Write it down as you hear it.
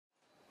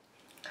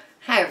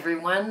Hi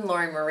everyone,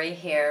 Lori Marie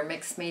here,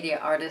 mixed media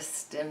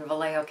artist in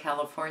Vallejo,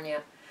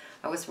 California.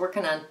 I was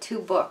working on 2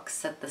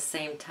 books at the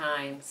same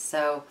time,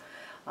 so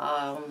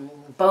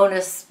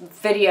bonus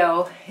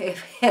video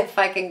if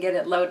I can get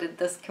it loaded.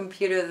 This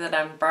computer that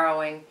I'm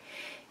borrowing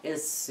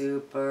is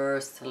super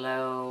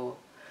slow,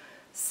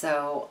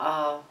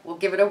 so we'll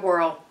give it a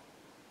whirl.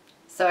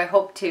 So I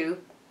hope to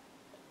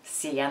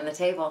see you on the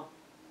table.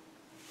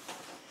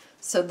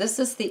 So this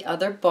is the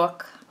other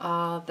book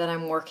that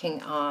I'm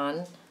working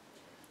on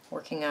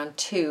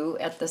 2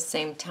 at the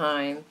same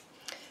time.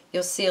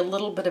 You'll see a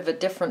little bit of a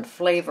different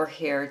flavor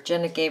here.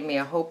 Jenna gave me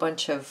a whole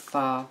bunch of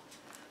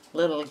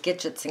little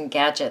gadgets and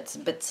gadgets,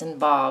 bits and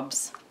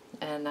bobs,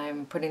 and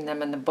I'm putting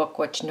them in the book,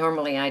 which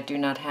normally I do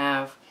not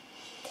have.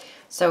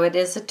 So it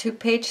is a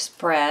 2-page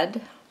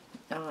spread.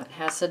 It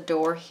has a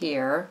door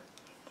here,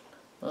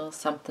 a little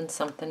something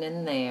something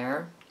in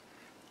there.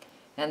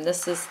 And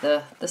this is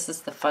the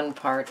fun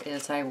part,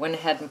 is I went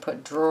ahead and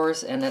put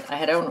drawers in it.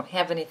 I don't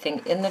have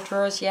anything in the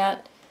drawers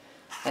yet.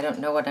 I don't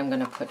know what I'm going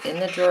to put in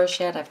the drawers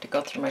yet. I have to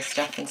go through my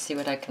stuff and see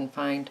what I can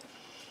find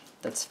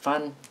that's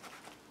fun.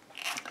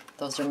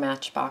 Those are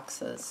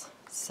matchboxes.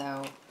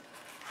 So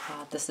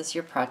this is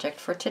your project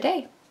for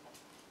today.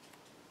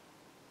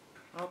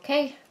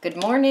 Okay, good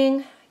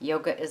morning.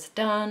 Yoga is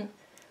done.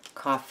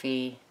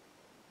 Coffee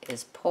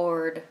is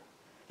poured.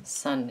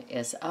 Sun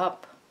is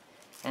up.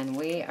 And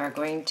we are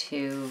going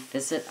to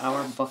visit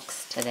our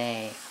books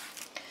today.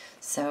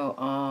 So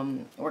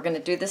we're going to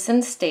do this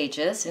in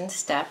stages, in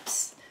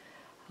steps.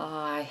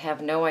 I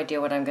have no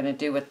idea what I'm going to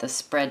do with the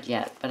spread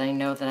yet, but I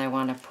know that I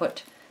want to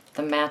put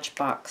the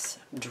Matchbox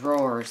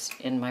drawers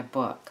in my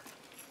book.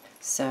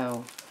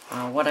 So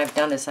what I've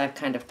done is I've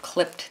kind of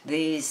clipped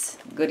these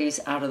goodies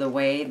out of the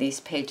way, these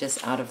pages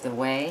out of the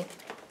way,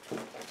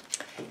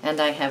 and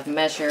I have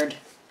measured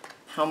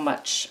how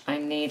much I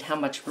need, how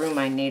much room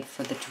I need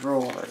for the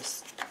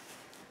drawers.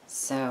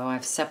 So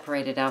I've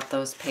separated out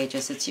those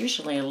pages. It's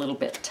usually a little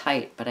bit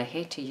tight, but I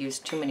hate to use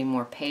too many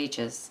more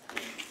pages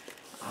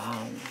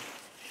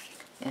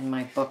in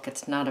my book.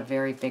 It's not a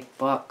very big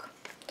book.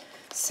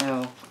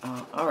 So,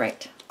 all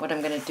right, what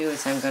I'm going to do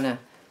is I'm going to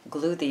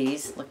glue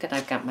these. Look at,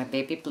 I've got my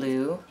baby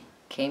blue,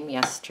 came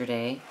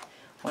yesterday.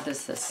 What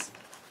is this?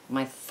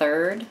 My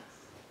 3rd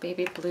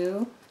baby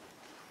blue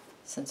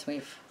since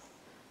we've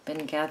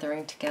been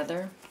gathering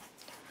together?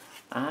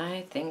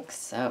 I think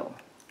so.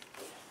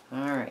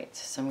 All right,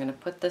 so I'm going to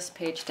put this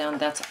page down.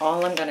 That's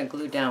all I'm going to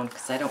glue down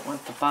because I don't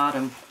want the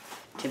bottom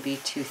to be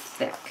too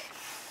thick.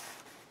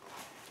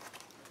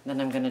 Then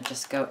I'm going to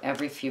just go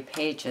every few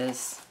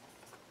pages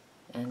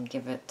and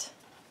give it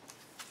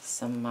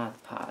some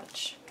Mod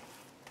Podge.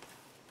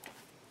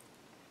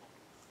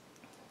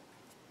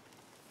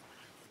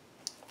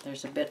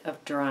 There's a bit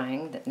of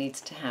drying that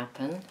needs to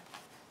happen,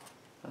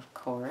 of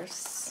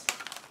course.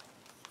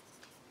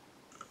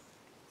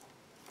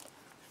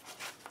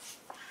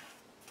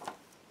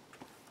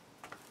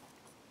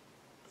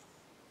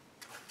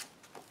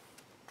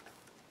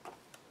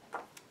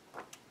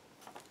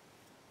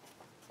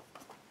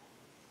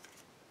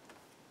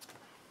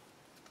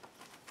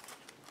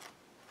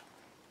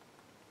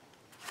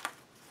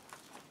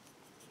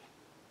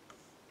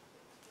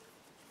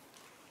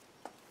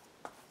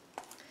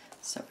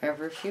 So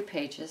every few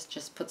pages,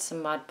 just put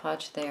some Mod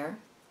Podge there.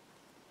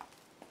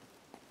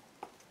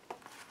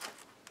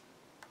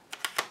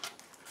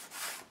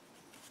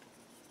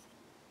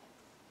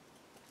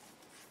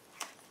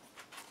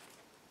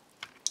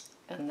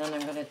 And then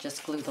I'm going to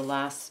just glue the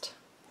last,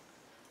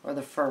 or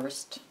the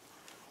first,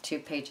 2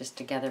 pages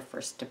together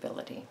for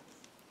stability.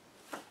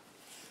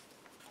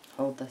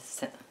 Hold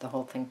the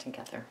whole thing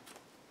together.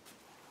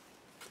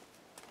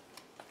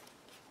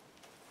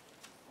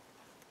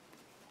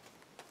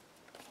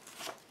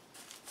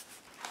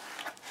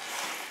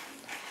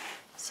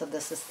 So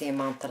this is the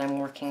amount that I'm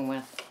working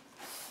with.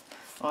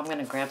 Oh, I'm going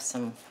to grab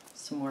some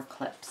more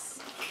clips.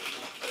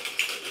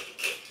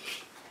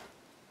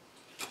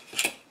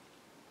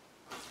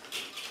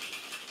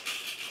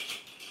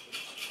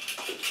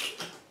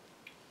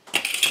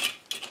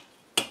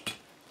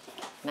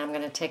 Now I'm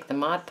going to take the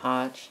Mod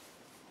Podge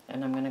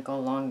and I'm going to go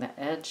along the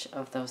edge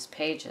of those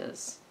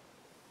pages.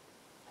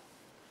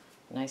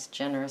 Nice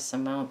generous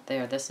amount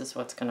there. This is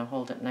what's going to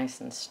hold it nice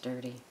and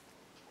sturdy.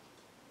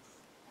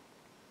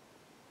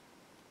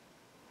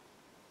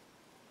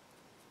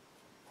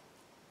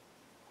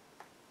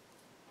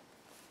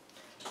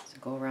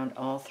 Go around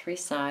all 3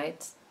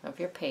 sides of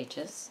your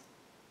pages.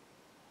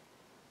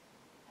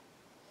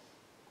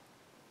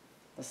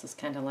 This is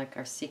kind of like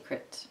our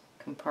secret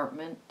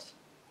compartment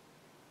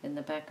in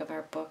the back of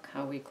our book,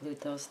 how we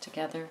glued those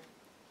together.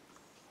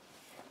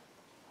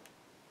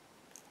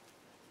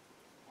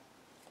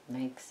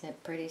 Makes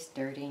it pretty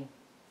sturdy.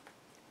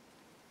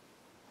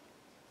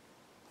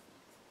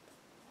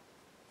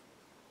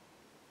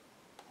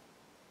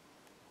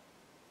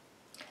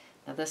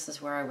 Now this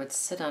is where I would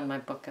sit on my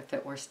book if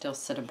it were still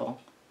sittable.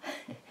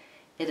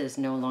 It is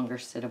no longer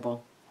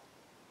sittable.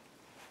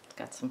 It's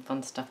got some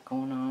fun stuff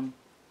going on,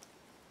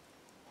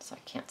 so I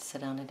can't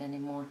sit on it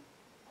anymore.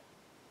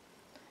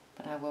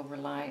 But I will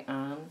rely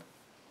on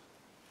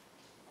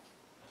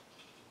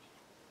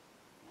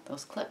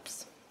those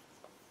clips.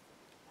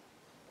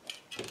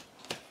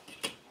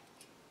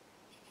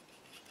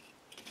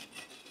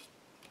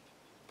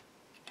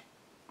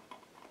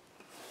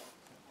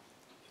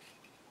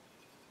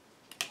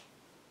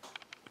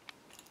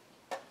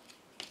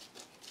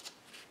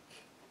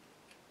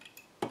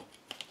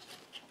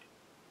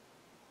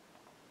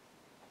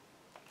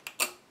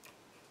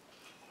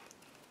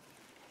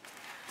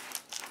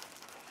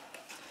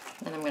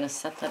 Then I'm going to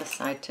set that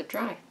aside to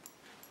dry.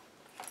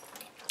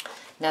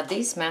 Now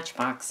these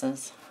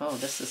matchboxes, oh,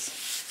 this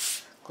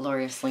is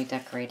gloriously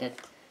decorated.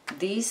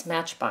 These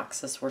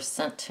matchboxes were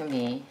sent to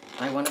me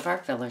by one of our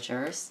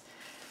villagers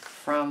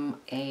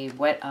from a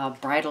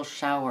bridal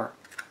shower,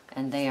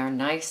 and they are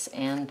nice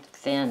and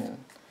thin.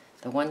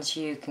 The ones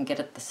you can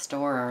get at the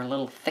store are a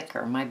little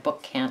thicker. My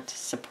book can't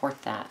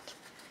support that.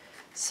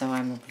 So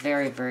I'm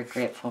very, very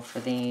grateful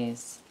for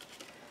these.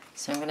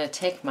 So I'm going to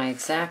take my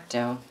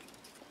X-Acto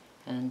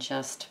and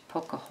just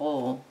poke a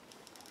hole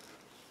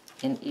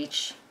in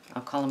each,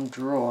 I'll call them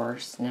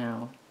drawers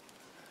now.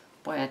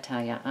 Boy, I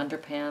tell ya,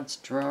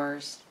 underpants,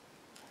 drawers.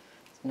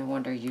 No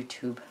wonder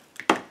YouTube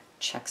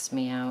checks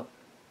me out.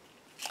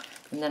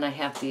 And then I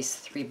have these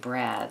 3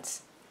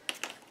 brads.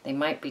 They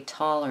might be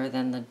taller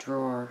than the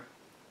drawer,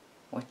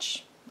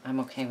 which I'm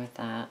okay with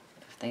that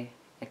if they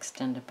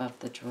extend above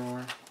the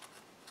drawer.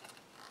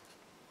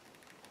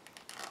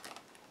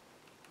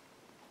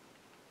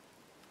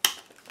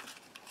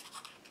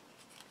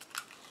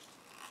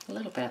 A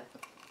little bit.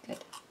 Good.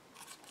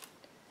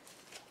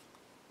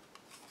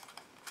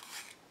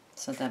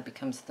 So that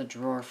becomes the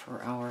drawer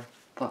for our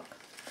book.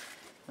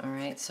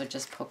 Alright, so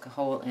just poke a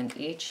hole in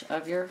each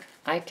of your...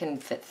 I can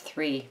fit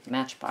 3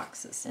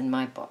 matchboxes in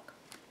my book.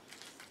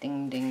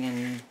 Ding, ding,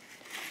 and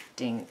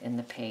ding in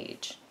the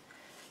page.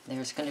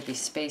 There's going to be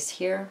space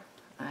here.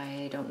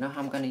 I don't know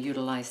how I'm going to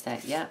utilize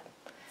that yet.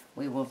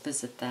 We will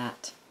visit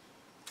that.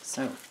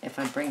 So if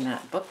I bring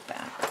that book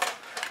back,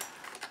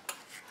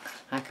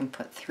 I can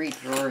put 3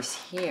 drawers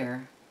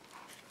here,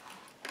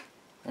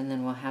 and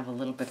then we'll have a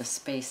little bit of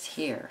space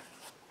here.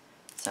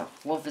 So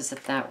we'll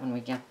visit that when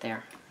we get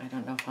there. I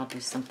don't know if I'll do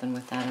something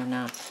with that or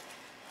not.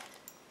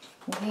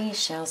 We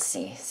shall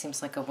see.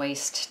 Seems like a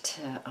waste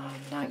to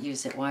not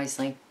use it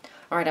wisely.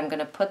 Alright, I'm going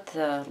to put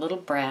the little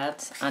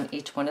brads on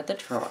each one of the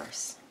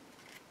drawers.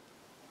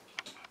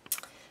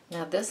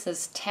 Now this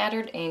is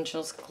Tattered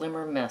Angels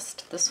Glimmer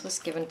Mist. This was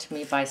given to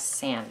me by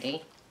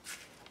Sandy.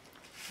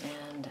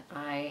 And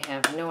I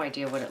have no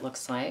idea what it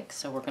looks like,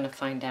 so we're going to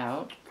find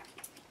out.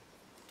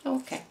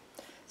 Okay,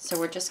 so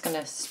we're just going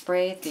to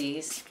spray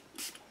these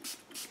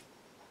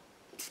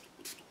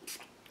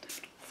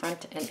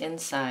front and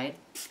inside,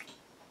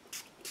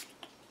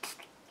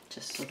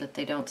 just so that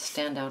they don't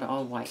stand out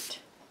all white.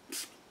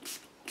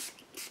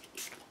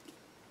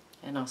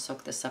 And I'll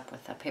soak this up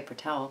with a paper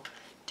towel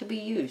to be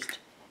used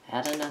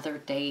at another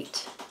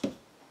date.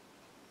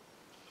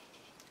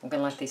 I'm going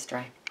to let these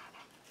dry.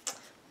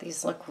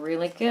 These look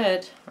really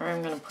good. Or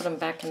I'm going to put them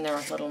back in their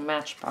little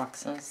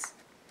matchboxes.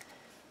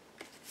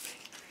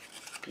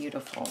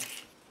 Beautiful.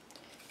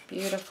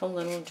 Beautiful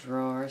little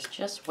drawers.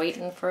 Just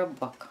waiting for a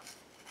book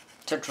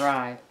to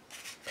dry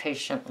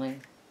patiently.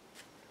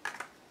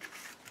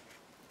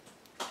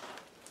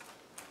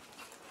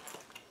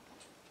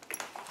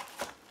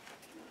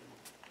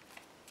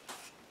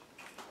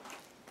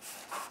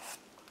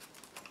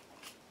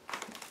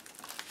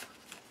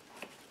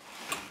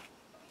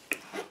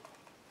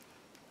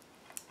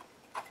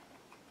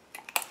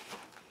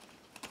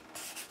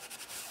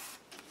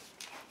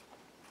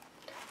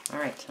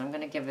 Alright, I'm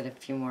going to give it a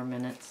few more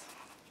minutes.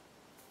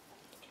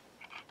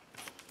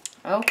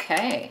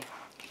 Okay.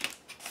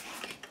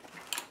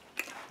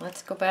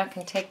 Let's go back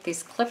and take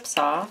these clips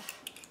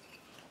off.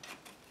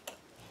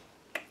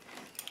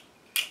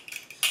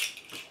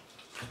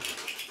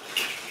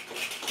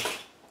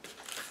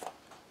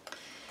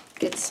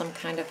 Get some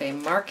kind of a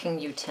marking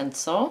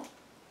utensil.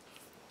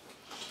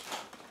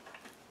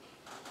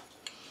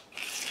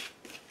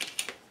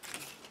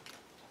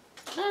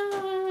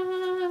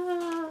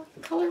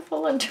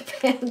 Colorful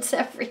underpants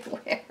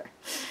everywhere.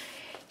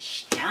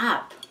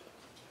 Stop.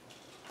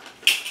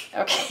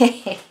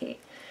 Okay.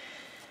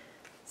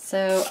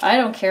 So I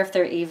don't care if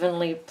they're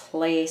evenly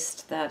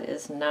placed. That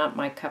is not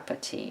my cup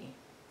of tea.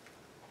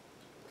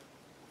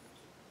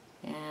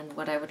 And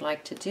what I would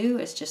like to do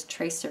is just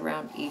trace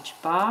around each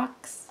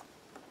box.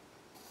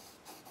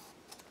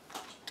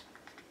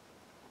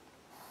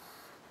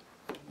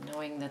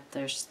 Knowing that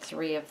there's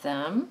 3 of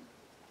them.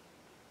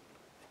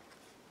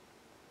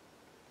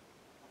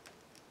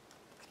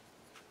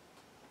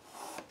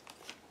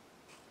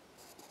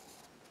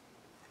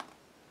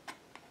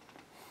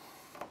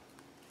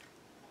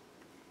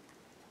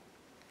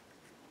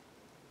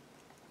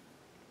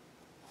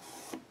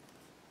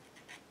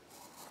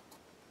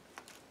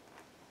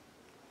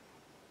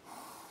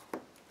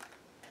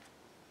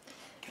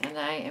 And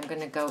I am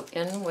going to go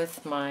in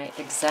with my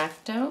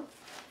X-Acto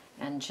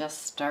and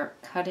just start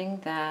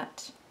cutting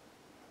that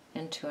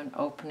into an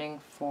opening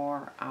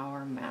for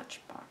our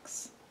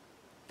matchbox.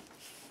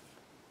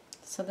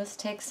 So this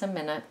takes a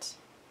minute.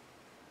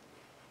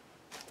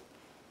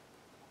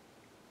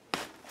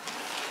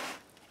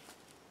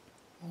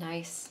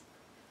 Nice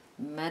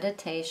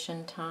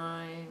meditation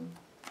time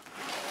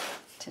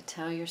to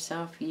tell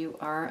yourself you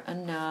are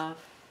enough,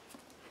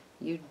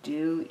 you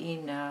do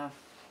enough,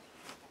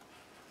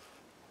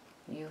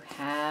 you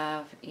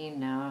have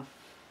enough.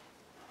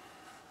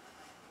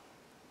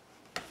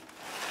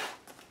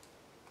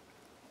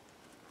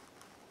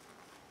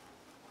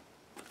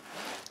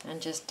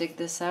 And just dig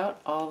this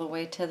out all the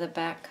way to the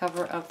back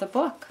cover of the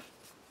book.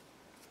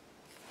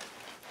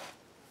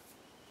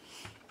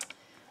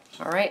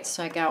 Alright,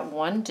 so I got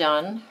one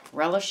done.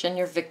 Relish in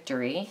your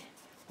victory.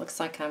 Looks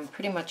like I'm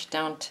pretty much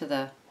down to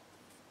the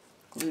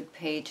glued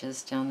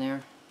pages down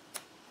there.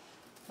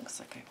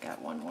 Looks like I've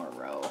got one more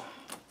row.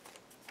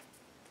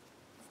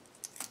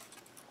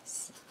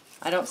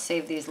 I don't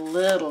save these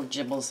little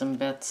gibbles and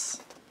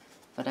bits,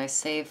 but I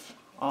save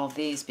all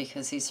these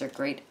because these are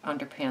great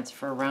underpants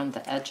for around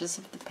the edges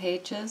of the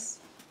pages.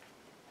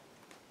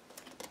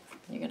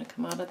 You're going to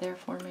come out of there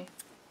for me?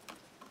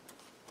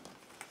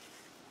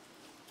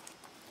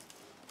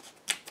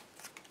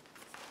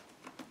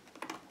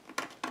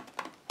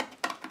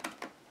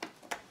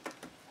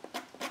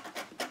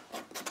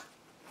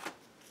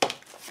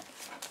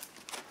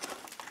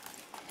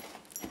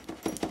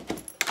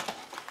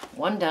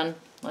 One done.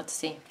 Let's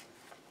see.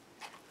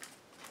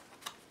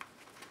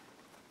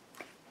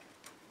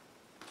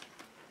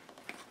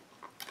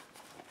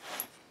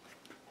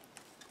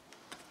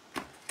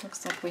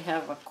 Looks like we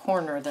have a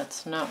corner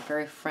that's not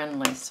very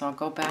friendly, so I'll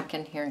go back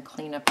in here and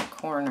clean up a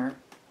corner.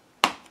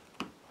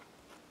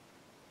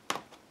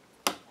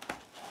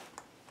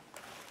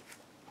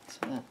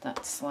 So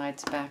that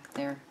slides back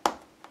there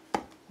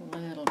a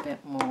little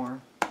bit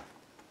more.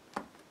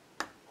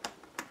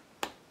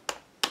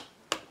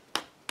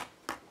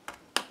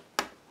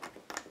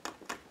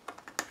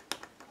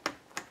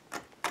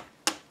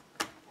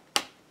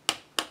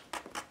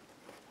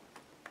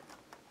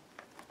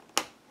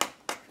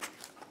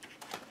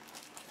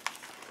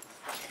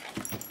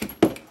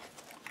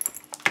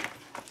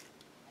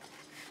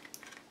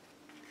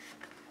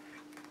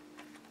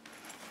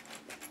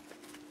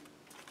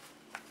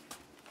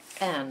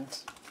 And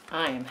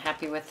I am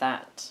happy with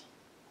that.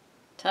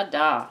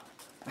 Ta-da!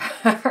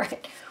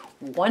 Alright,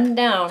 one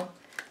down,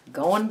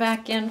 going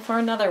back in for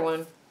another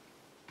one.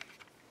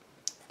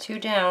 Two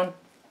down.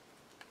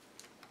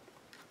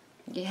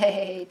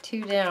 Yay,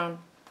 two down.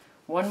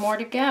 One more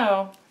to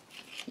go.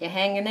 You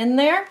hanging in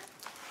there?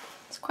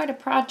 It's quite a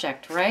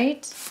project,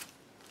 right?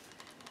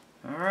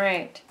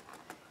 Alright,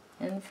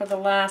 and for the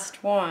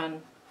last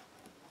one.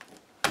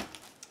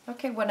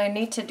 Okay, what I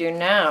need to do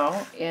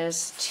now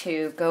is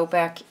to go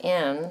back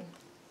in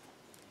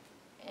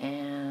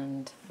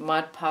and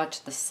Mod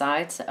Podge the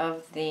sides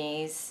of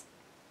these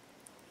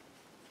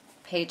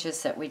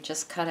pages that we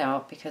just cut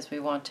out because we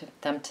want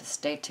them to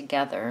stay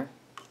together.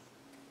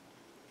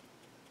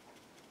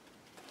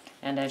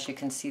 And as you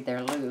can see,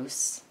 they're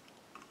loose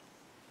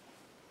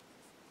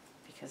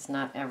because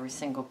not every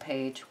single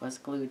page was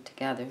glued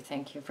together.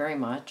 Thank you very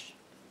much.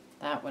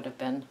 That would have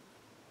been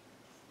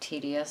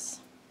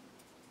tedious.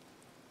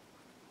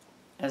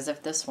 As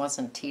if this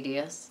wasn't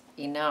tedious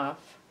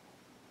enough.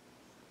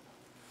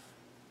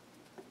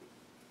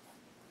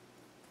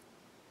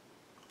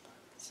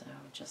 So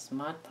just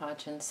Mod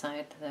Podge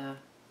inside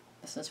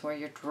this is where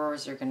your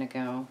drawers are going to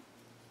go.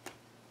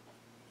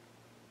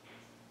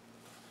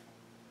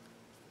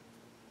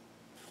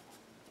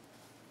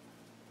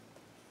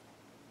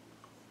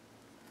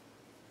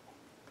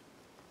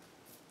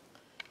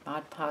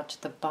 Mod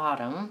Podge the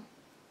bottom.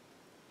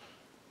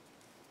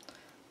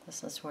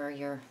 This is where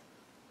your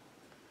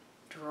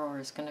drawer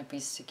is going to be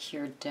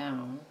secured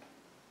down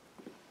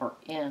or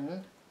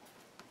in.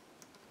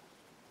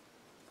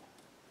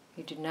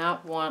 You do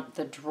not want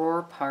the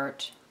drawer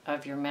part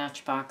of your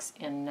matchbox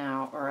in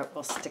now or it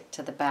will stick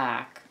to the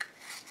back.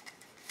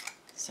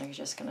 So you're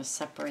just going to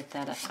separate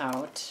that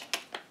out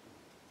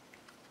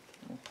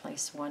and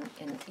place one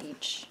in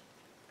each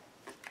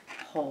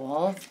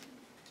hole.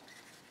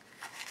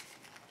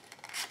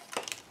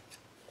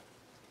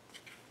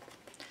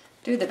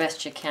 Do the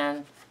best you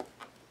can,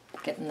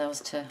 getting those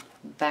to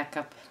back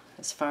up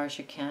as far as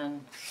you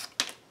can.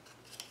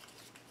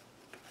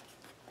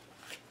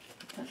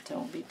 But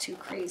don't be too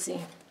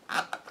crazy.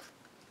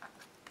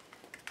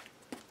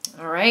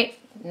 Alright,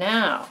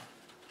 now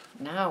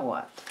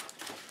what?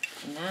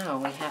 Now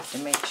we have to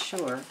make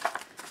sure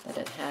that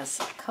it has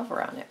a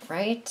cover on it,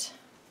 right?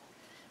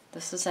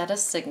 This is at a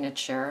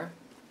signature.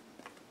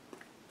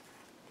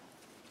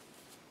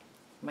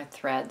 My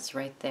thread's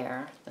right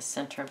there, the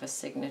center of a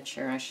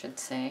signature, I should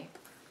say.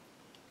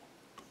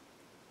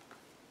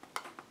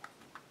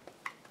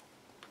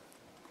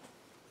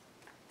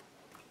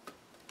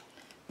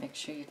 Make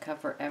sure you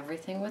cover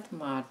everything with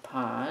Mod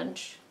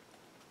Podge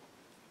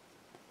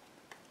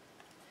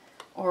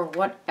or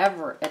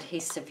whatever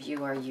adhesive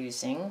you are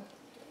using.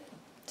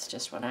 It's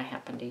just what I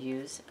happen to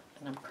use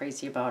and I'm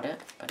crazy about it,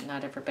 but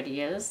not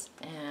everybody is,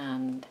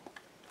 and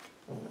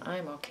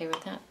I'm okay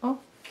with that. Oh,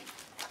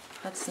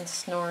 Hudson's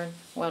snoring,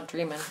 well,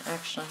 dreaming,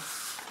 actually.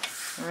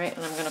 All right,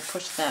 and I'm going to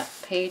push that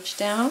page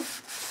down,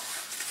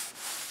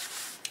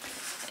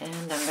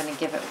 and I'm going to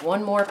give it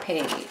one more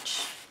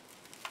page.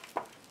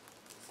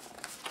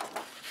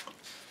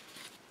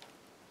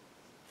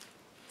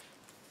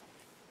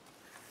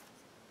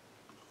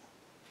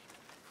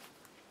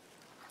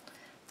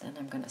 Then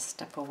I'm going to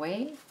step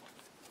away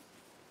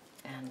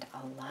and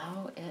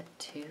allow it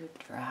to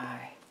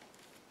dry.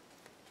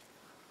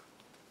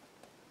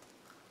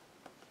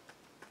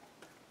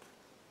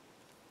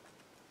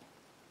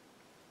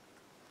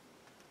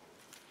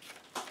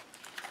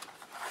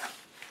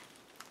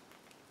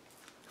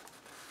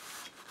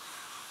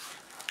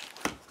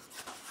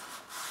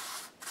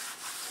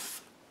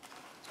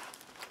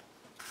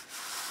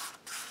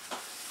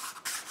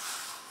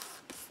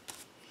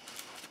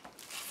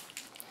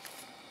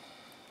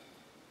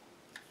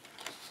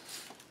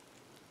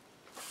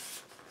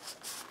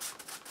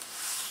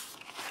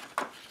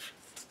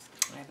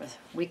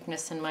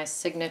 Weakness in my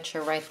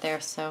signature right there,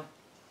 so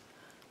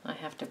I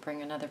have to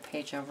bring another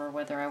page over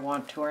whether I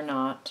want to or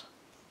not.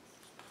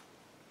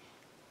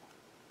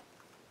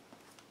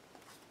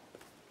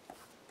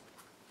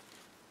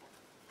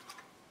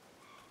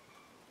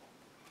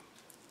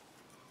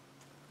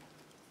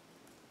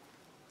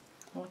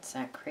 What's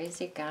that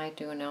crazy guy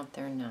doing out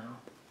there now?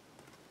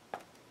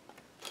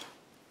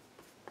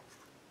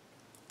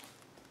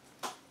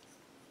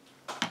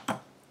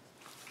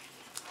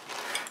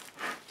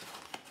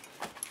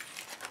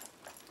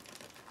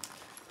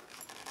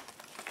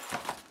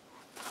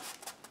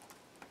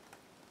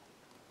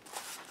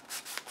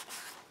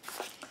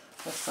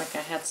 Looks like I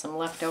had some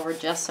leftover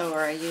gesso, or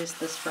I used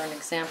this for an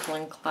example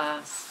in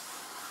class.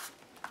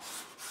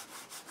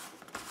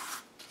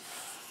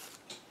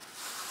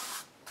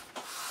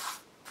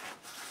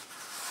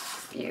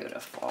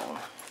 Beautiful.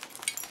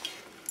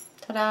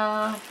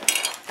 Ta-da!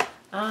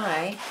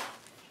 I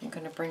am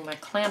going to bring my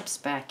clamps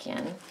back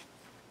in.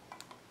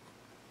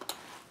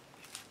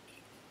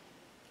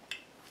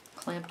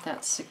 Clamp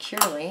that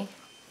securely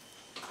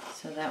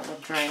so that will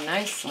dry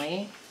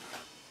nicely.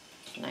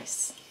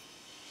 Nice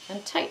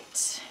and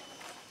tight.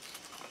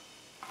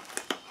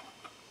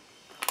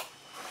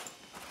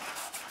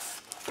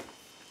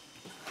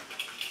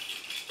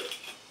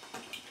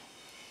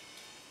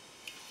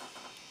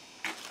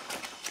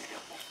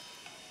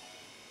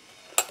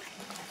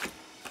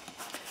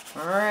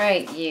 All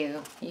right,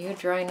 you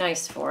dry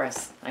nice for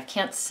us. I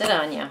can't sit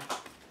on you.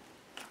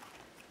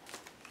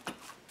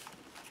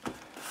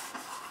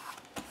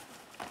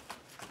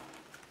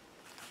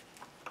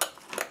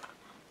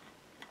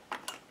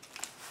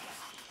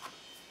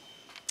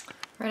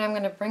 All right, I'm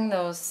going to bring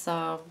those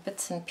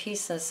bits and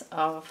pieces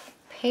of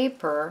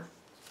paper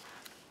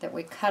that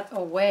we cut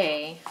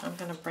away, I'm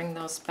going to bring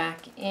those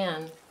back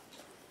in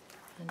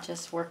and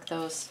just work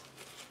those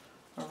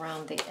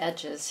around the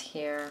edges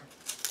here.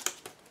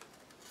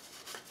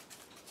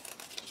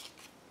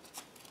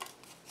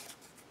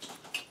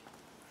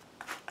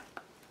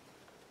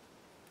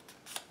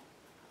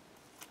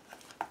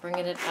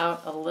 Bringing it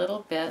out a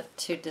little bit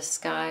to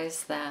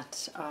disguise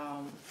that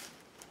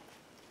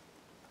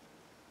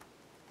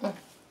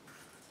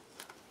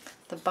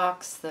the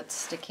box that's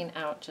sticking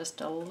out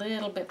just a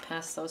little bit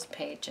past those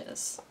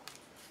pages.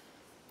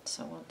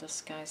 So we'll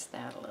disguise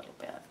that a little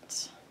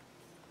bit.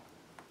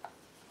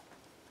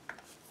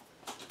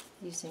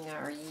 Using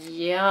our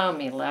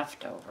yummy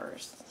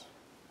leftovers.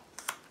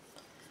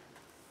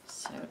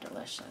 So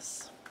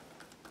delicious.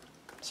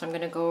 So I'm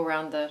going to go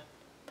around the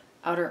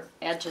outer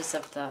edges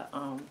of the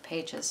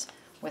pages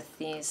with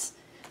these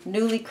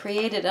newly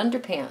created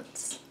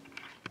underpants.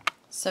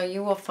 So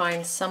you will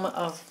find some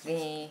of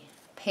the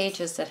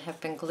pages that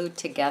have been glued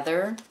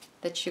together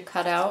that you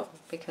cut out,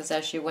 because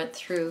as you went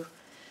through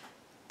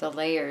the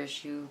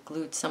layers you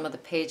glued some of the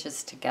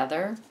pages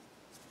together.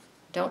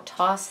 Don't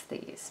toss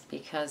these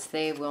because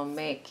they will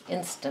make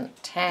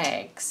instant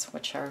tags,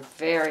 which are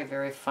very,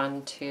 very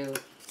fun to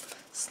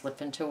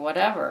slip into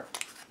whatever.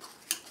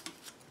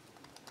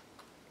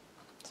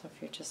 So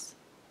if you just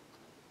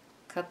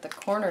cut the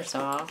corners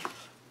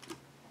off,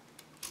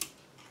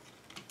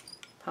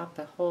 pop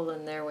a hole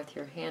in there with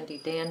your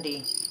handy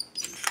dandy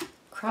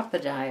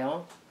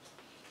crocodile.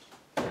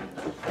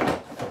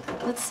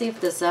 Let's see if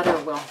the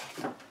Zetter will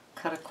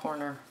cut a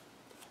corner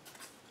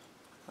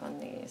on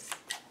these.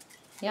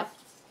 Yep.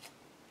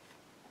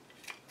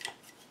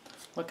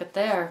 Look at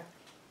there.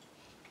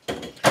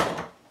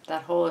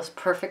 That hole is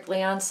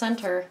perfectly on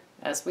center,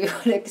 as we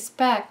would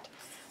expect.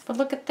 But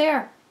look at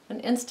there,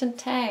 an instant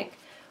tag.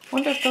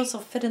 Wonder if those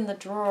will fit in the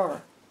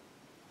drawer.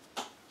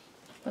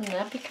 Wouldn't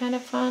that be kind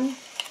of fun?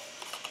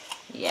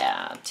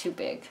 Yeah, too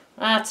big.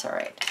 That's all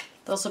right.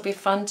 Those will be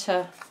fun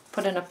to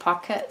put in a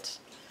pocket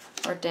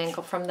or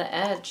dangle from the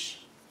edge.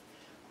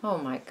 Oh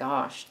my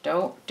gosh,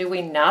 do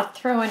we not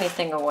throw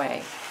anything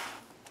away?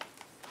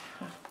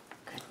 Oh,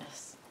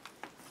 goodness.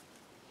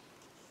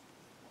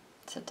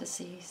 It's a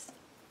disease.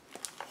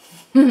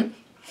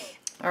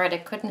 Alright, I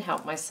couldn't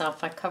help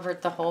myself. I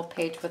covered the whole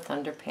page with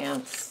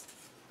underpants.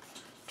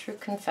 True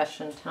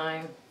confession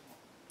time.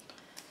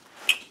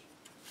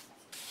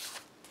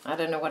 I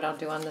don't know what I'll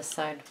do on this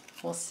side.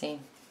 We'll see.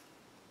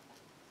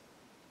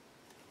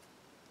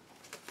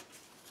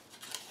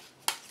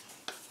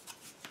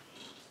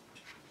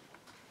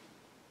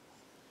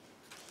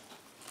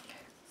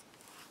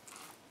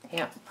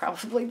 Yeah,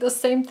 probably the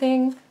same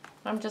thing.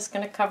 I'm just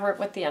going to cover it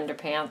with the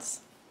underpants.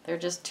 They're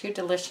just too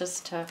delicious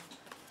to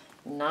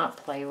not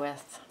play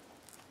with.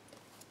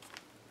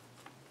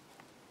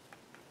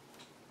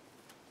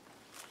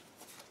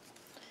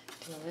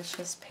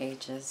 Delicious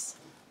pages.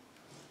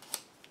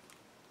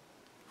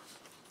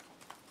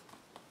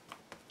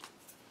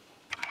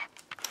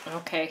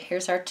 Okay,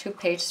 here's our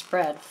 2-page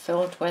spread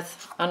filled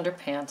with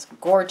underpants.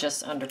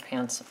 Gorgeous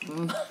underpants,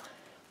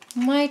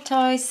 might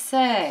I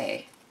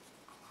say.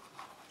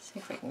 See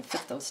if we can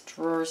fit those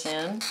drawers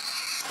in.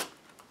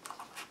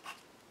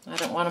 I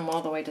don't want them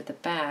all the way to the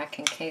back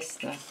in case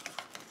the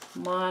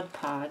Mod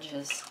Podge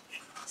is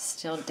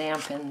still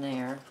damp in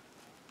there.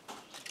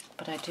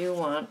 But I do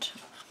want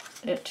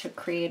it to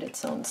create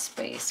its own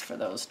space for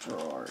those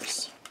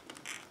drawers.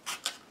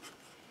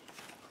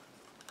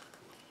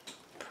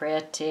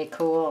 Pretty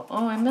cool.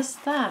 Oh, I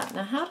missed that.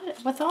 Now how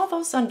did, with all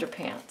those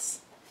underpants,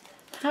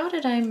 how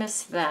did I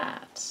miss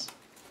that?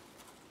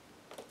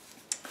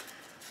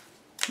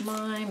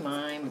 My.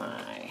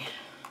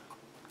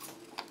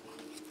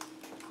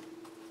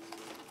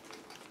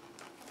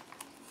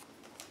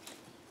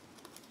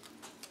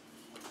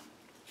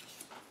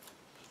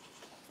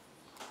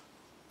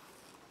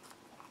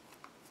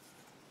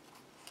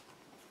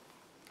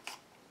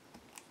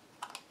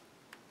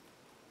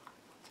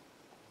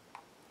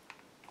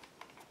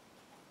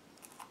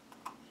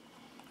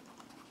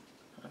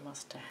 I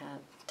must have had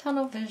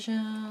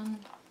television.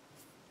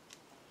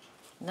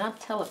 Not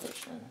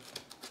television.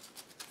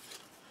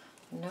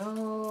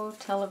 No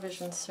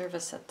television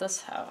service at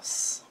this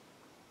house.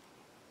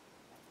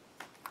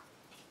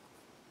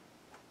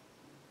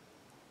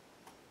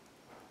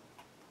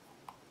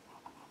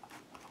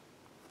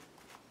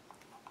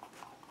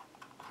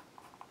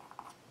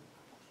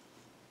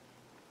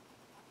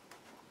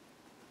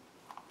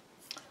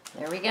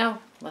 There we go.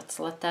 Let's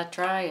let that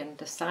dry and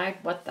decide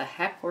what the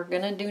heck we're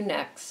gonna do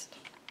next.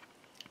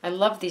 I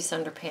love these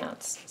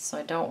underpants, so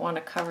I don't want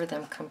to cover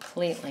them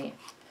completely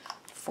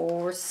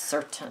for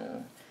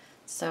certain.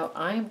 So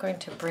I'm going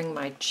to bring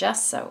my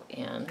gesso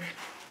in.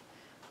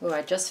 Ooh,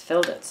 I just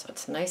filled it, so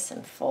it's nice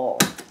and full.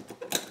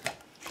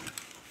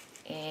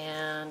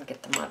 And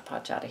get the Mod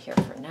Podge out of here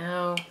for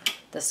now.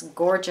 This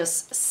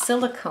gorgeous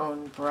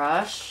silicone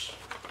brush.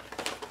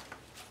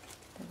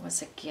 It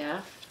was a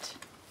gift.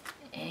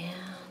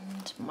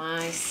 And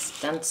my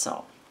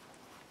stencil.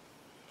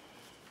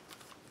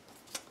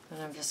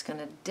 And I'm just going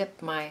to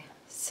dip my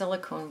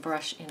silicone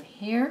brush in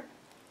here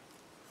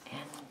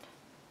and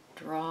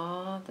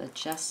draw the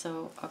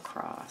gesso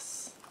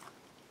across.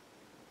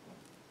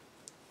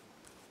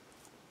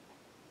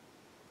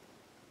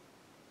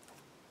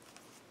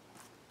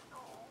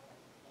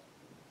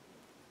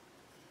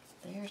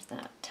 There's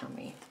that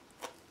tummy.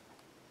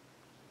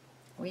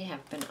 We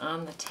have been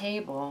on the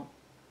table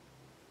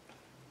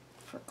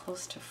for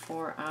close to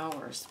 4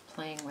 hours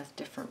playing with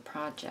different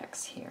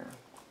projects here.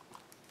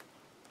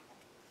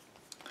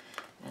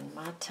 And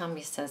my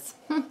tummy says,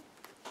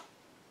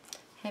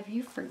 have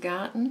you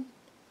forgotten?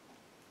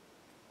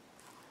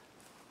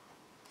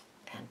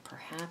 And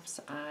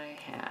perhaps I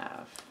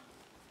have.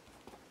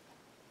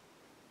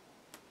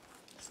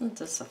 Isn't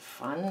this a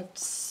fun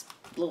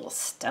little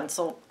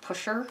stencil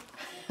pusher?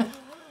 A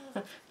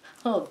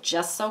little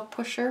gesso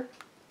pusher.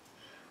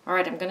 All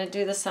right, I'm going to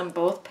do this on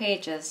both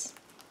pages.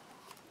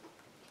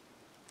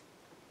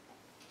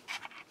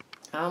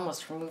 I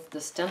almost removed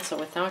the stencil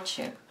without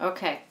you.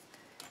 Okay,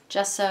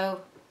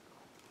 gesso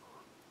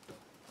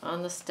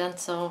on the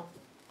stencil,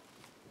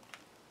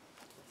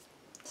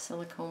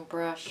 silicone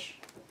brush,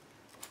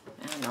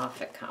 and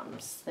off it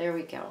comes. There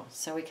we go.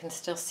 So we can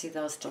still see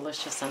those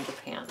delicious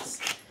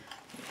underpants.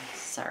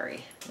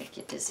 Sorry, make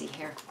you dizzy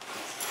here.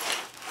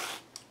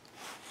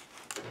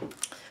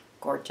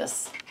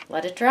 Gorgeous.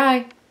 Let it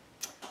dry.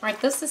 All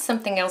right, this is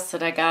something else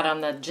that I got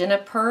on the Jenna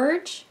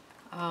Purge.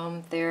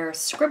 They're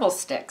scribble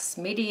sticks,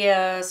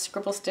 media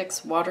scribble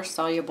sticks,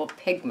 water-soluble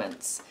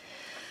pigments.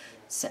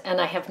 So,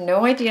 and I have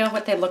no idea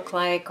what they look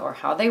like or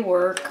how they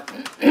work,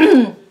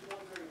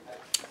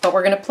 but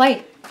we're going to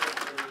play.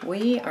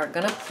 We are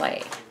going to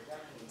play.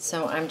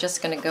 So I'm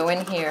just going to go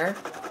in here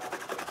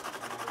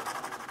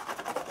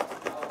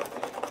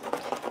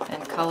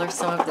and color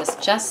some of this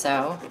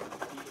gesso.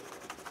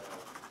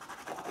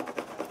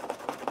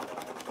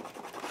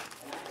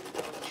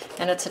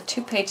 And it's a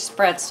 2-page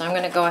spread, so I'm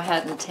going to go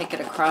ahead and take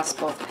it across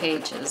both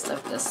pages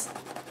of this,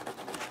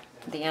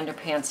 the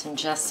underpants and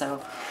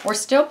gesso. We're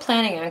still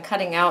planning on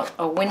cutting out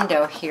a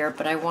window here,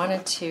 but I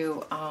wanted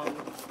to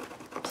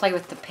play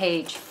with the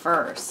page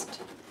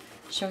first.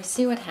 Shall we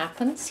see what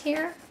happens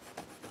here?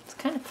 It's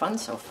kind of fun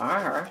so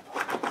far.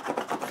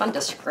 Fun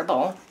to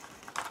scribble.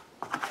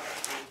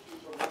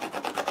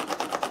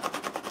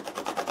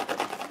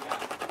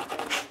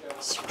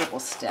 bubble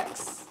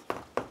sticks.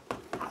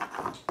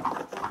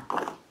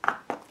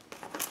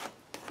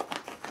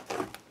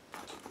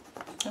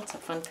 That's a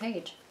fun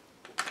page.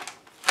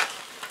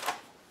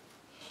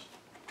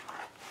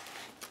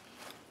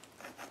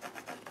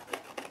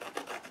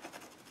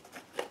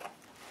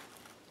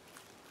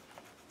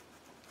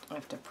 I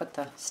have to put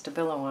the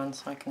Stabilo on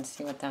so I can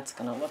see what that's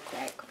going to look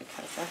like,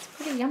 because that's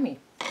pretty yummy.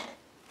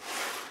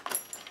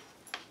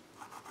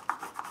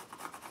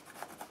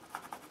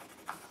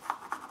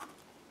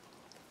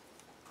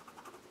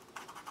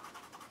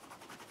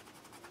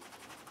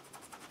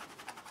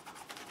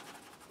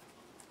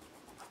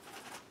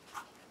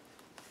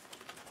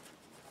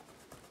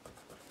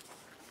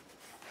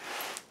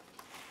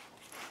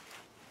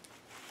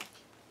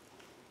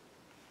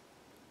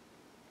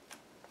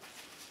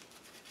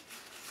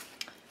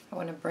 I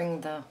want to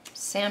bring the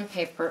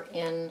sandpaper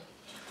in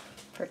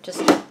for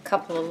just a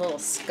couple of little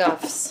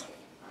scuffs.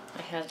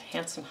 I had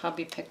handsome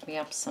hubby pick me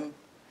up some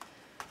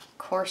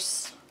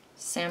coarse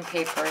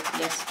sandpaper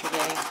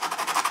yesterday.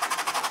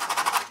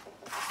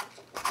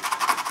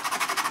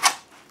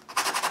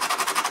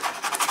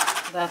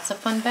 That's a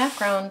fun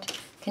background.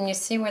 Can you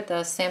see where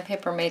the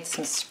sandpaper made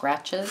some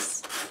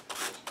scratches?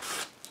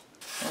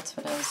 That's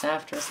what I was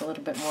after, is a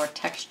little bit more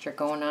texture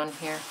going on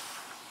here.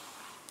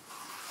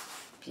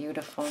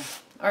 Beautiful.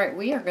 All right,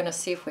 we are going to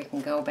see if we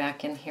can go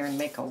back in here and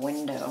make a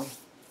window.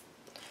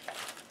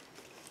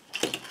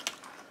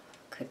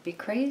 Could be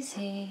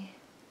crazy.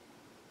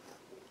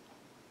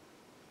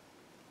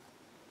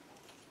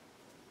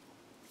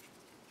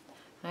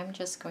 I'm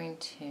just going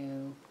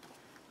to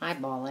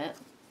eyeball it.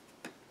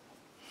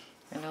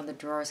 I know the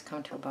drawers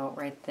come to about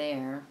right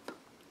there.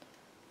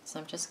 So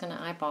I'm just going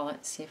to eyeball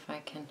it, see if I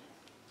can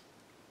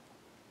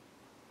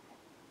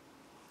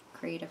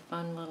create a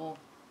fun little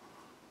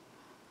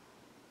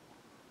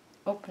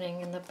opening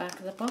in the back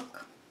of the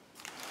book.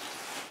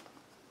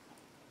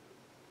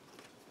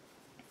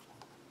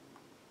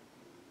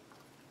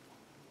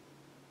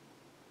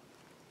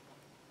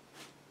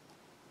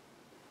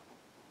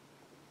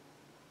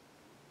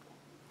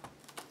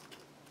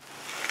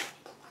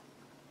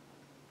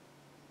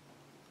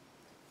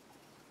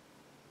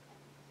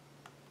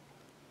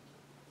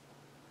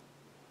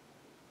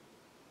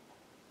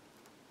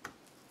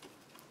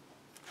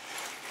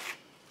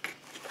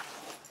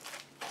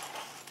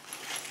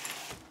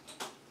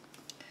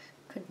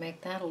 Could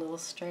make that a little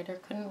straighter,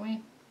 couldn't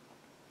we?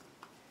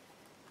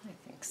 I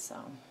think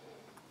so.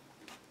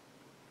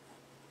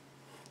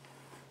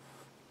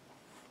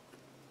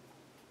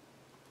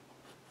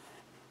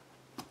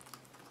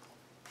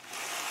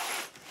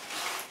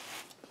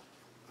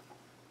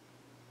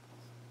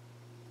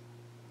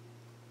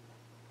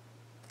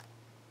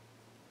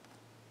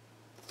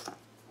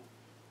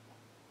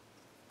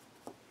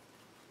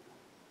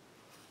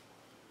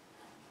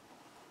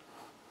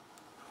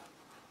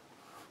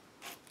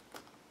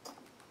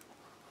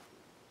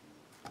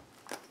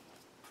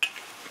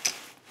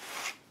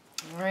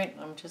 Alright,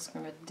 I'm just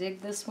going to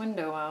dig this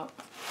window out.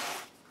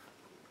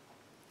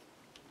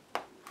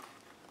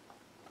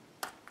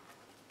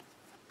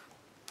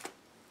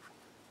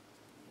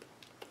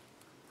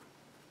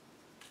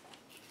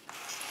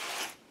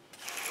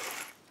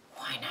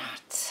 Why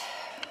not?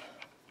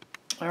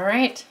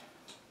 Alright,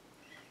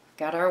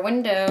 got our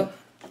window.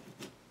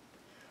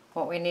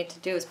 What we need to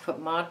do is put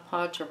Mod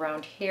Podge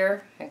around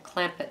here and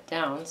clamp it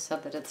down so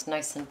that it's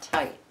nice and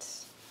tight.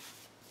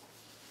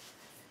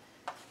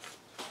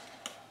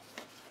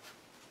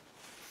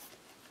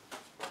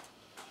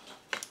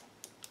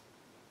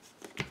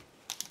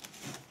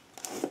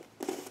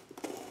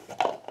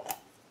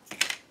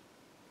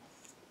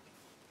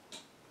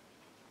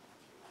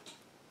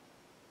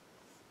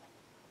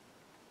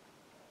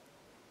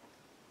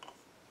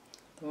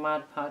 The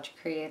Mod Podge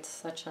creates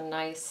such a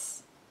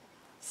nice,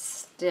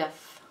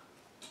 stiff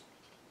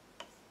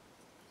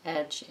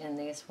edge in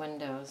these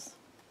windows.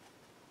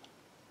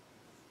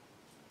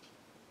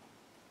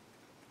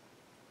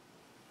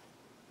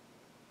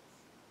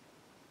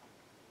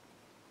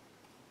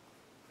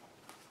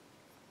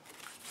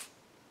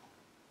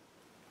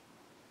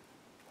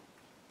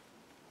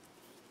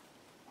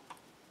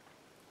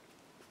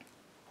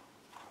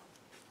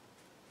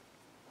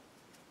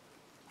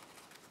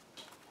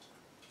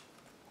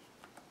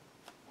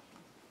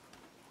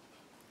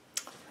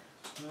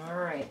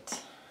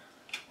 Alright,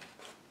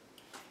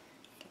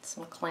 get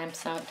some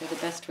clamps out, do the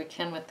best we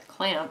can with the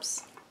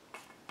clamps,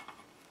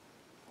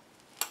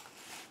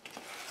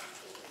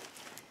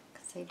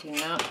 because they do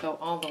not go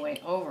all the way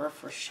over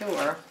for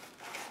sure.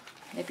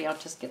 Maybe I'll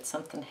just get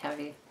something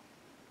heavy.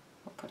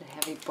 I'll put a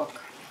heavy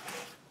book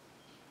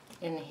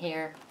in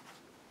here.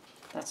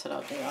 That's what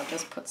I'll do. I'll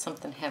just put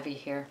something heavy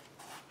here.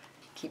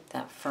 Keep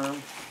that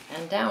firm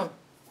and down.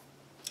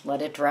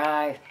 Let it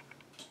dry.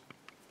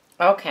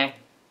 Okay.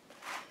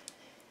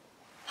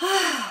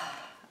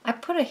 I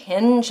put a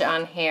hinge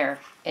on here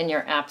in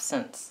your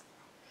absence.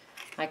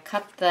 I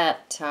cut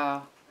that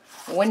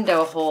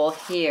window hole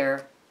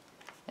here,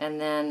 and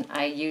then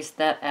I used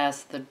that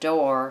as the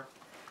door.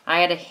 I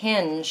had a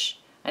hinge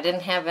I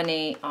didn't have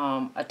any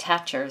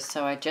attachers,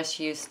 so I just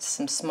used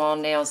some small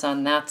nails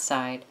on that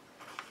side,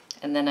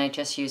 and then I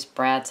just used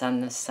brads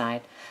on this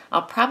side.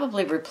 I'll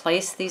probably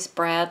replace these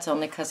brads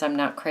only because I'm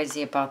not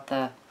crazy about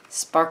the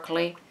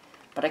sparkly,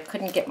 but I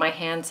couldn't get my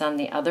hands on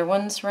the other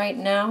ones right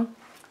now,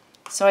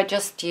 so I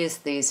just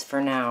used these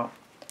for now.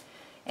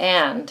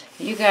 And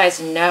you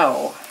guys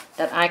know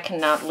that I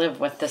cannot live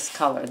with this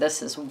color.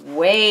 This is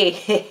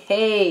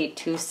way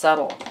too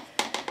subtle.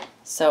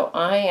 So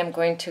I am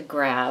going to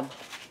grab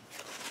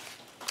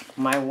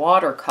my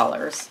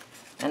watercolors,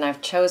 and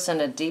I've chosen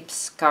a deep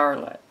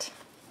scarlet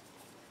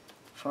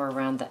for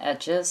around the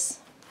edges.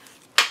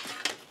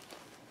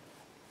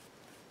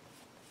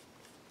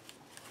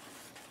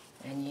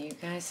 And you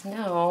guys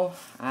know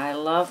I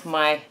love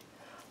my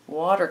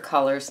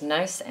watercolors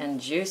nice and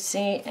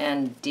juicy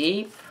and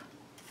deep.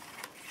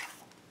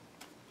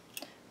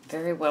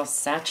 Very well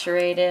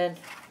saturated.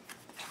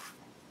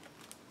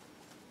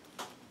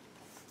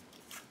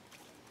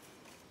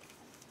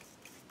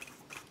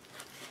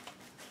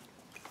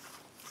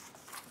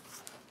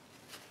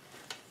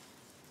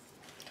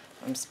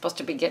 I'm supposed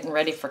to be getting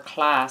ready for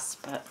class,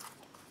 but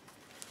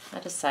I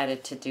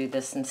decided to do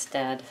this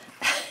instead.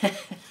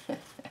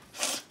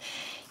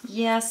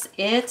 Yes,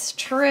 it's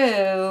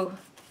true.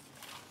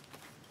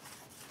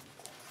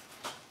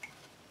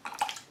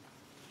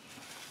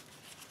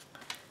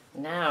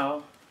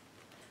 Now,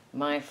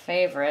 my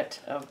favorite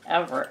of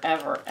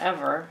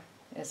ever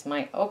is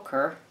my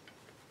ochre.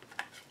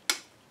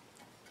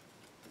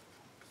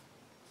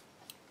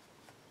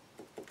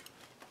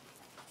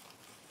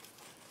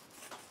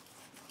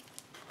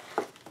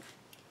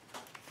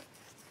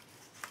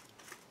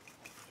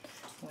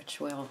 Which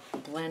will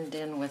blend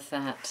in with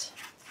that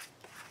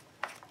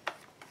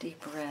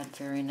deep red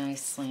very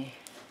nicely.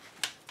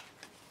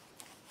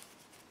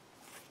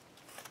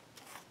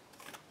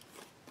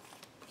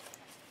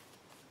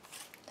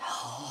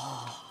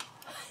 Oh.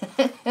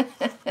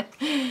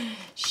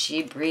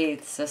 She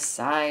breathes a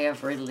sigh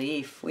of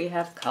relief. We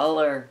have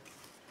color.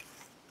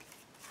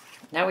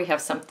 Now we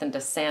have something to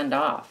sand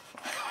off.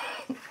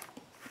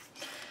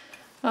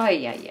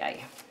 Ay, ay,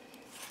 ay.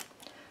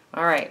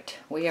 All right,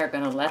 we are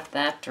going to let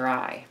that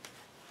dry.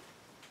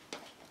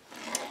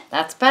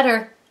 That's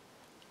better.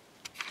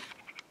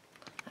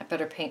 I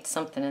better paint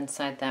something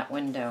inside that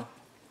window.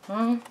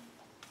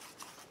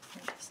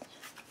 Just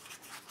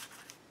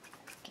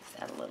give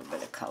that a little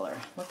bit of color.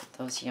 Look at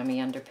those yummy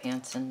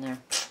underpants in there.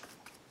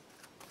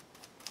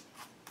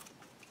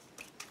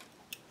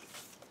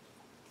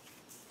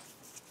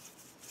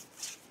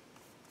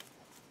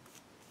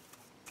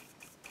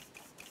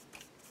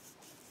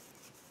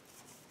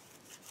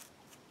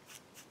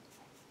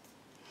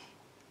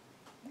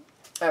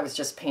 I was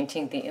just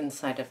painting the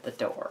inside of the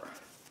door.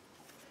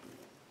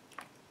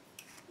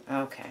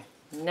 Okay,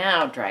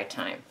 now dry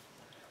time.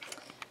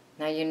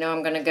 Now you know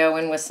I'm going to go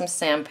in with some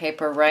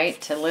sandpaper, right,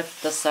 to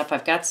lift this up.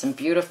 I've got some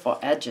beautiful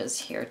edges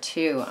here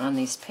too on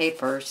these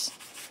papers.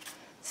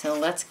 So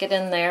let's get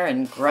in there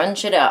and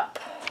grunge it up.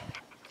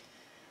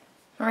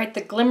 All right,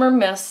 the Glimmer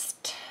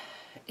Mist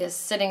is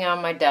sitting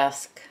on my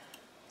desk.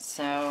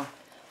 So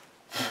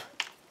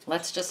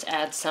let's just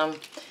add some.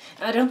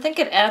 I don't think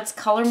it adds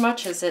color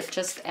much, as it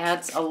just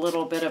adds a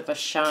little bit of a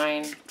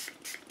shine.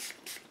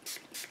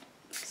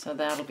 So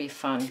that'll be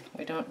fun.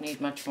 We don't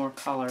need much more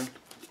color,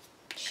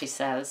 she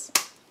says.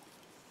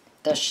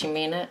 Does she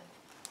mean it?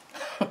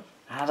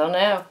 I don't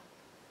know.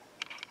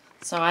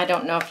 So I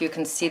don't know if you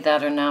can see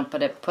that or not,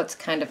 but it puts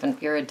kind of an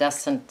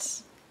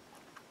iridescent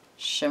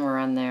shimmer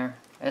on there.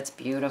 It's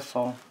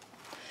beautiful.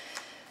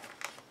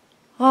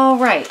 All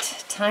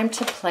right, time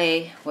to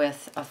play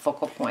with a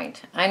focal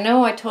point. I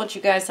know I told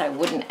you guys I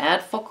wouldn't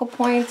add focal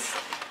points,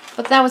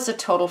 but that was a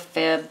total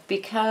fib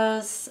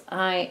because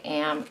I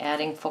am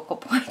adding focal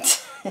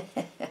points. All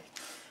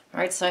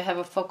right, so I have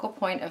a focal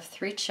point of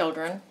 3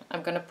 children.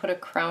 I'm going to put a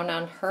crown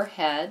on her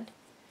head.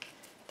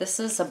 This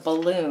is a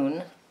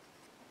balloon.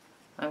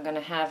 I'm going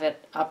to have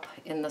it up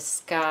in the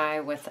sky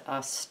with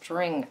a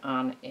string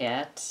on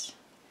it.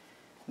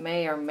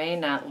 May or may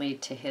not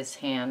lead to his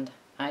hand.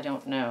 I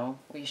don't know.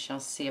 We shall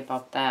see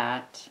about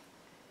that.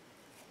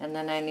 And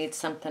then I need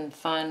something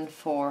fun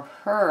for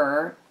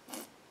her.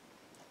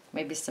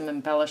 Maybe some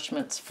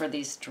embellishments for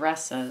these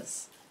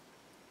dresses.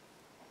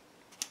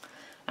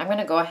 I'm going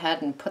to go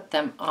ahead and put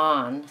them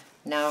on.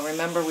 Now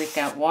remember, we've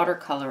got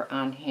watercolor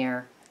on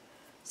here,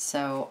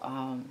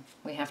 so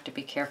we have to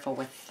be careful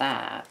with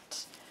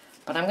that.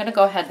 But I'm going to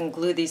go ahead and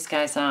glue these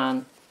guys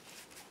on.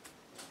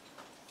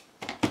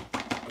 A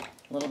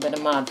little bit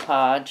of Mod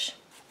Podge.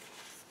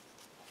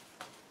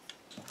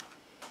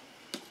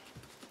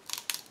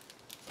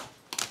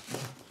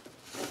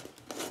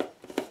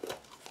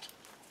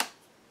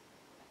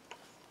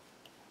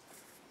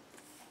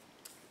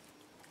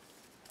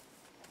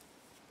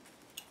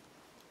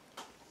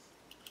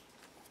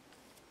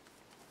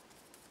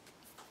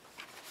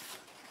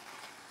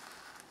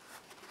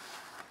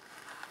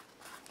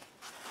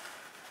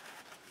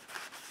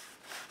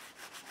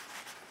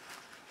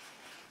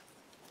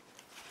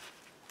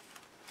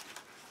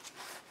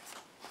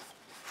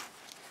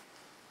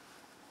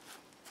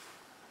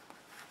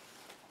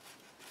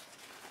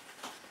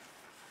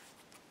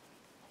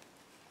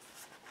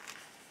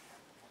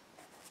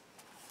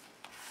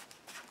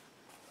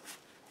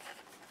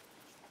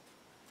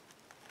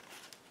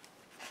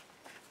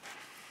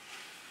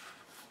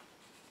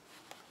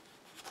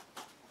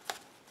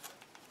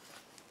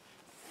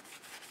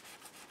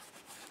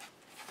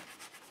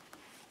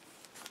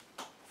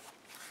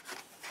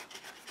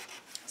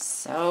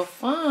 So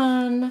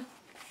fun.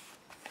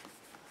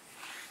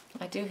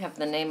 I do have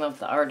the name of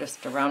the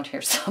artist around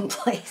here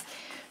someplace.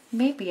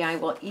 Maybe I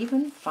will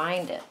even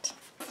find it.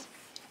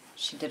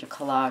 She did a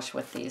collage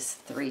with these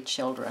 3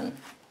 children.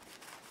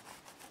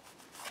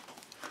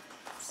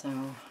 So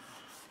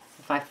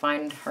if I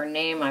find her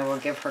name, I will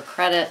give her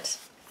credit.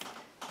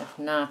 If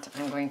not,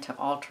 I'm going to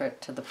alter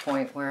it to the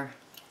point where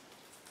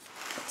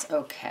it's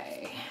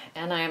okay.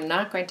 And I am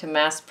not going to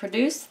mass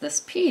produce this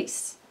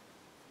piece.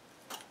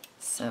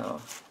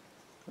 So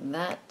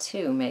that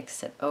too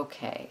makes it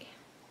okay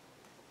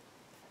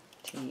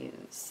to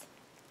use.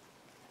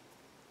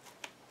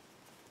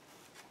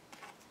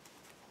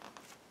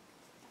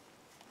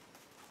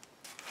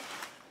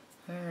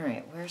 All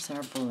right, where's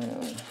our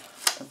balloon?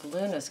 The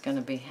balloon is going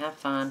to be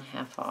half on,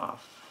 half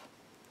off.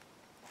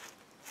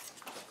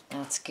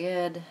 That's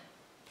good.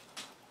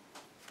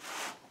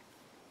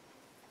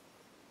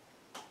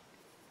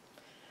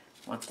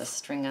 Want the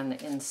string on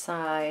the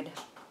inside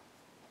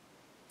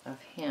of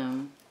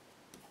him.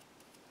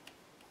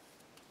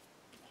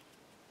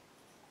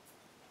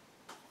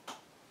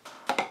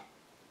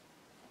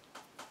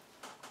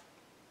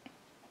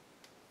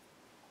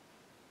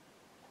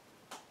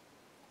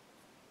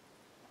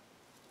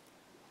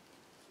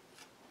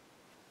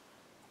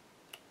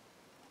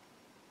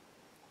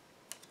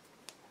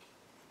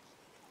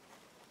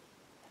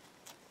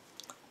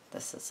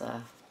 This is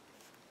a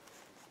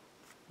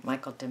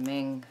Michael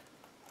Deming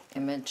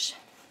image.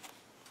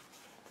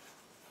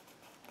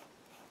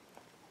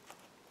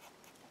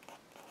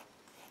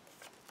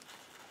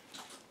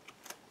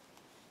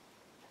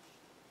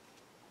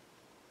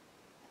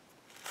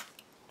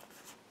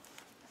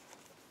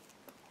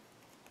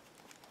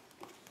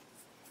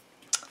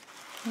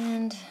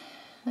 And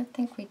I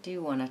think we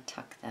do want to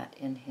tuck that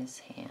in his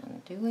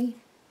hand, do we?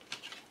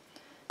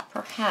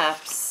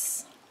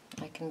 Perhaps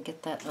I can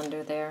get that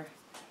under there.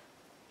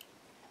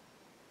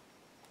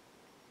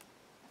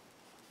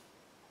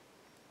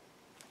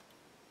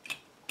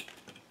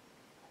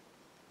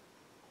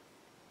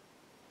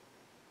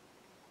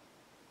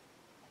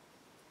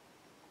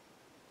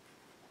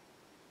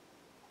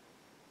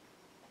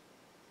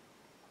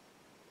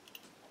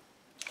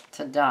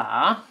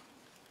 Ta-da!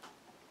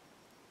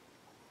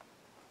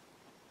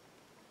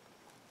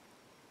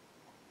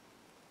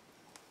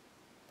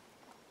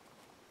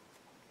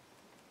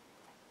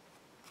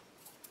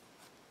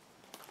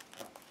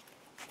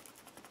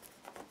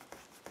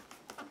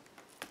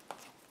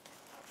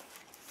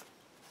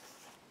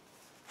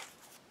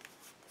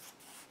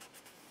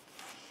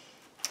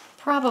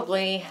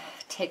 Probably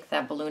take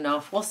that balloon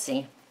off. We'll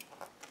see.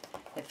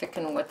 If it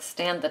can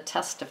withstand the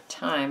test of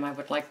time, I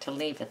would like to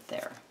leave it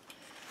there.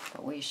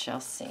 But we shall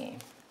see.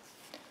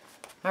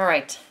 All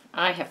right,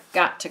 I have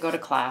got to go to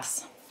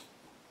class.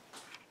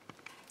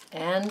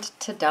 And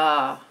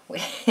ta-da!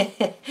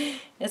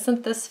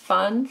 Isn't this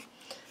fun?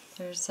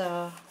 There's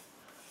a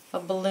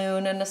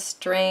balloon and a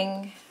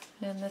string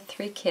and the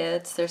 3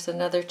 kids. There's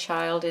another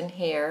child in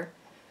here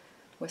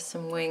with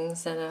some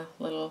wings and a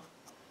little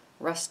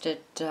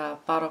rusted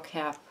bottle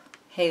cap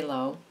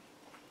halo.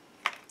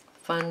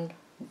 Fun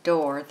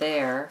door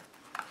there.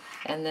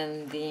 And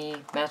then the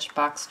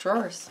matchbox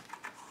drawers.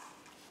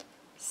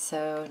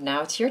 So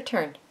now it's your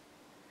turn.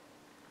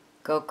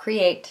 Go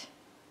create,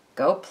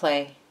 go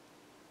play,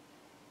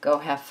 go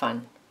have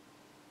fun.